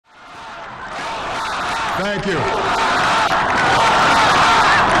Thank you.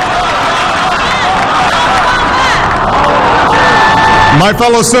 My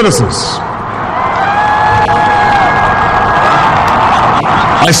fellow citizens,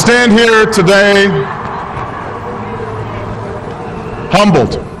 I stand here today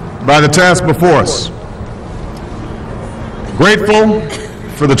humbled by the task before us, grateful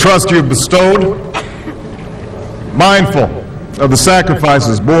for the trust you've bestowed, mindful of the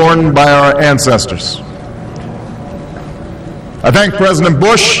sacrifices borne by our ancestors. I thank President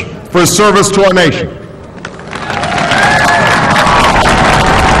Bush for his service to our nation.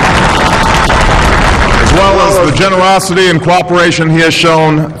 As well as the generosity and cooperation he has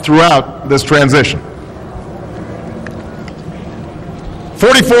shown throughout this transition.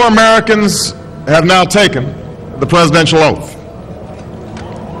 44 Americans have now taken the presidential oath.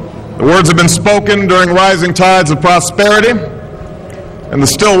 The words have been spoken during rising tides of prosperity and the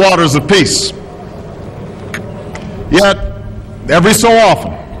still waters of peace. Yet, every so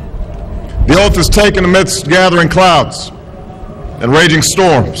often, the oath is taken amidst gathering clouds and raging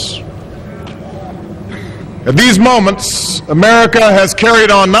storms. At these moments, America has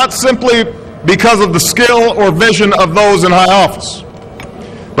carried on not simply because of the skill or vision of those in high office,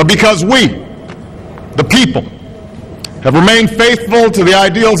 but because we, the people, have remained faithful to the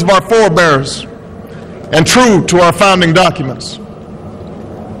ideals of our forebears and true to our founding documents.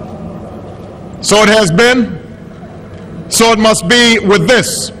 So it has been, so it must be with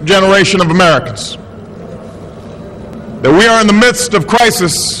this generation of Americans. That we are in the midst of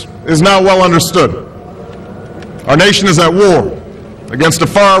crisis is now well understood. Our nation is at war against a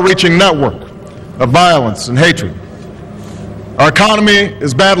far-reaching network of violence and hatred. Our economy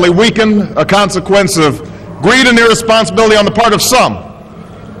is badly weakened, a consequence of greed and irresponsibility on the part of some,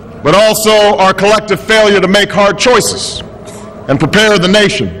 but also our collective failure to make hard choices and prepare the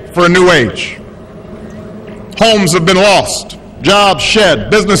nation for a new age. Homes have been lost, jobs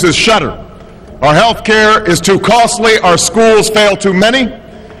shed, businesses shuttered. Our health care is too costly, our schools fail too many,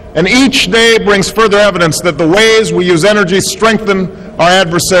 and each day brings further evidence that the ways we use energy strengthen our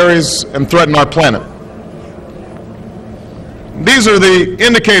adversaries and threaten our planet. These are the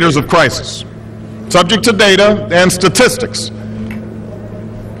indicators of crisis, subject to data and statistics.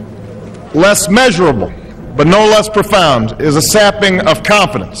 Less measurable, but no less profound, is a sapping of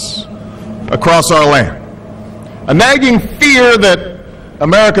confidence across our land. A nagging fear that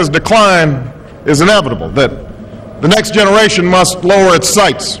America's decline is inevitable, that the next generation must lower its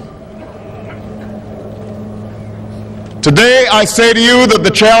sights. Today, I say to you that the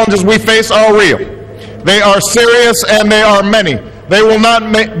challenges we face are real. They are serious and they are many. They will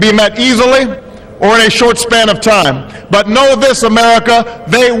not be met easily or in a short span of time. But know this, America,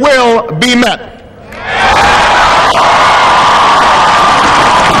 they will be met.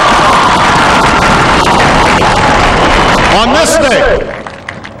 On this day,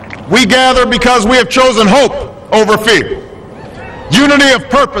 we gather because we have chosen hope over fear, unity of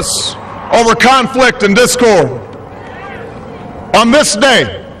purpose over conflict and discord. On this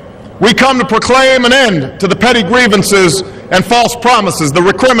day, we come to proclaim an end to the petty grievances and false promises, the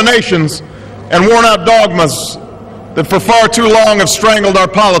recriminations and worn-out dogmas that for far too long have strangled our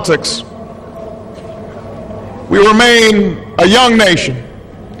politics. We remain a young nation,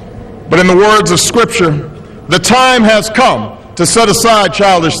 but in the words of Scripture, the time has come to set aside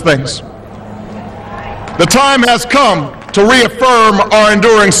childish things. The time has come to reaffirm our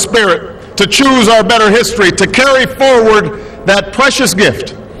enduring spirit, to choose our better history, to carry forward that precious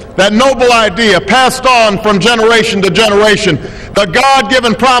gift, that noble idea passed on from generation to generation, the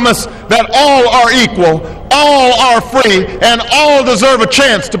God-given promise that all are equal, all are free, and all deserve a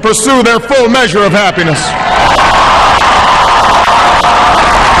chance to pursue their full measure of happiness.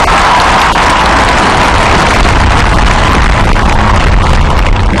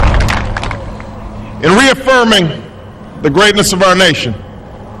 In reaffirming the greatness of our nation,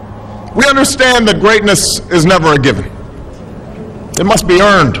 we understand that greatness is never a given. It must be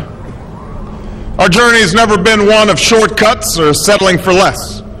earned. Our journey has never been one of shortcuts or settling for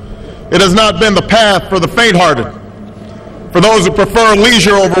less. It has not been the path for the faint-hearted, for those who prefer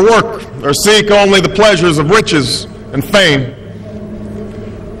leisure over work or seek only the pleasures of riches and fame.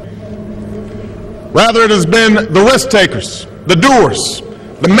 Rather, it has been the risk-takers, the doers,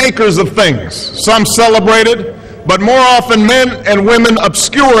 the makers of things, some celebrated, but more often men and women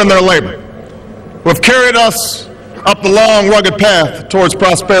obscure in their labor, who have carried us up the long, rugged path towards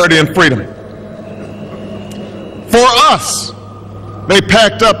prosperity and freedom. For us, they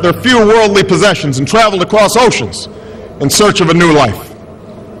packed up their few worldly possessions and traveled across oceans in search of a new life.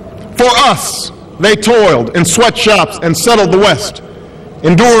 For us, they toiled in sweatshops and settled the West,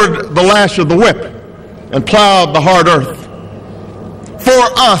 endured the lash of the whip, and plowed the hard earth. For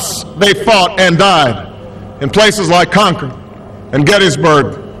us, they fought and died in places like Concord and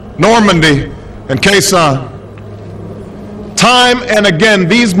Gettysburg, Normandy and Quai San. Time and again,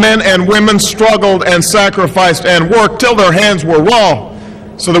 these men and women struggled and sacrificed and worked till their hands were raw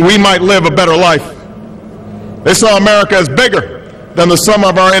so that we might live a better life. They saw America as bigger than the sum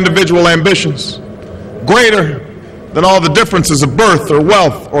of our individual ambitions, greater than all the differences of birth or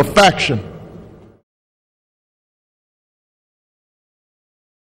wealth or faction.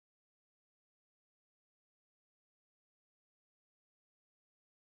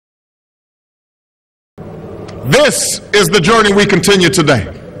 This is the journey we continue today.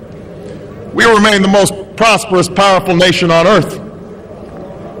 We remain the most prosperous, powerful nation on earth.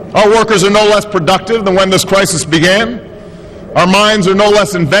 Our workers are no less productive than when this crisis began. Our minds are no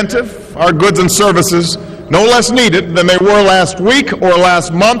less inventive. Our goods and services no less needed than they were last week or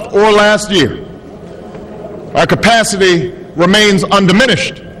last month or last year. Our capacity remains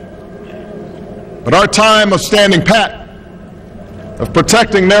undiminished. But our time of standing pat, of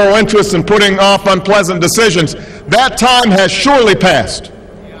protecting narrow interests and putting off unpleasant decisions, that time has surely passed.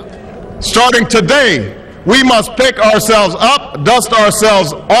 Starting today, we must pick ourselves up, dust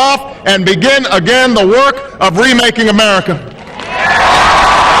ourselves off, and begin again the work of remaking America.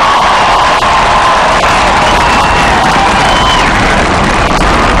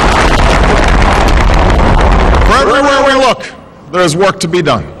 For everywhere we look, there is work to be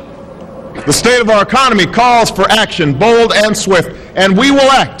done. The state of our economy calls for action, bold and swift, and we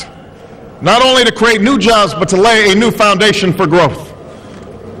will act, not only to create new jobs, but to lay a new foundation for growth.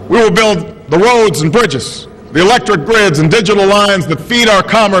 We will build the roads and bridges, the electric grids and digital lines that feed our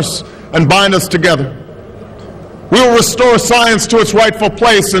commerce and bind us together. We will restore science to its rightful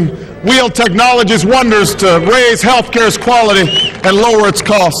place and wield technology's wonders to raise healthcare's quality and lower its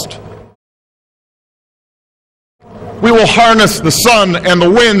cost. We will harness the sun and the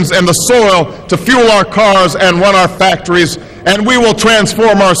winds and the soil to fuel our cars and run our factories, and we will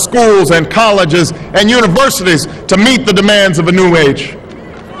transform our schools and colleges and universities to meet the demands of a new age.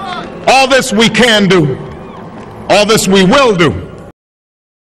 All this we can do. All this we will do.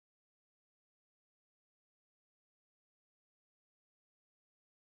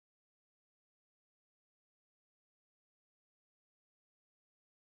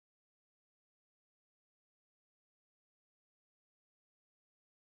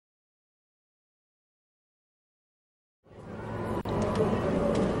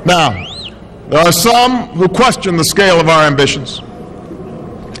 Now, there are some who question the scale of our ambitions,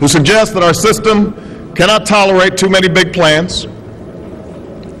 who suggest that our system cannot tolerate too many big plans.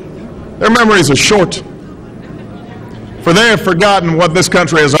 Their memories are short, for they have forgotten what this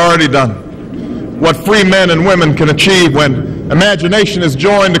country has already done, what free men and women can achieve when imagination is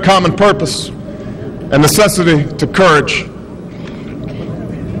joined to common purpose and necessity to courage.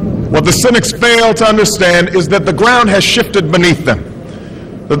 What the cynics fail to understand is that the ground has shifted beneath them,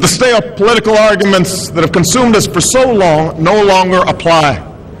 that the stale political arguments that have consumed us for so long no longer apply.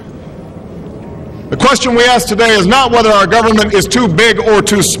 The question we ask today is not whether our government is too big or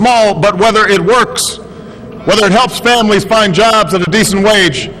too small, but whether it works, whether it helps families find jobs at a decent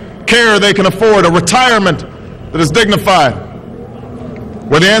wage, care they can afford, a retirement that is dignified.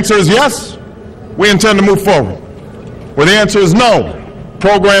 Where the answer is yes, we intend to move forward. Where the answer is no,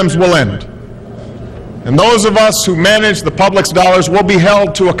 programs will end. And those of us who manage the public's dollars will be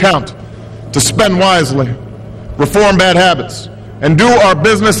held to account to spend wisely, reform bad habits, and do our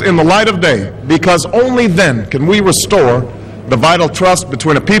business in the light of day, because only then can we restore the vital trust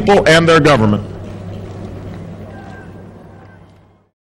between a people and their government.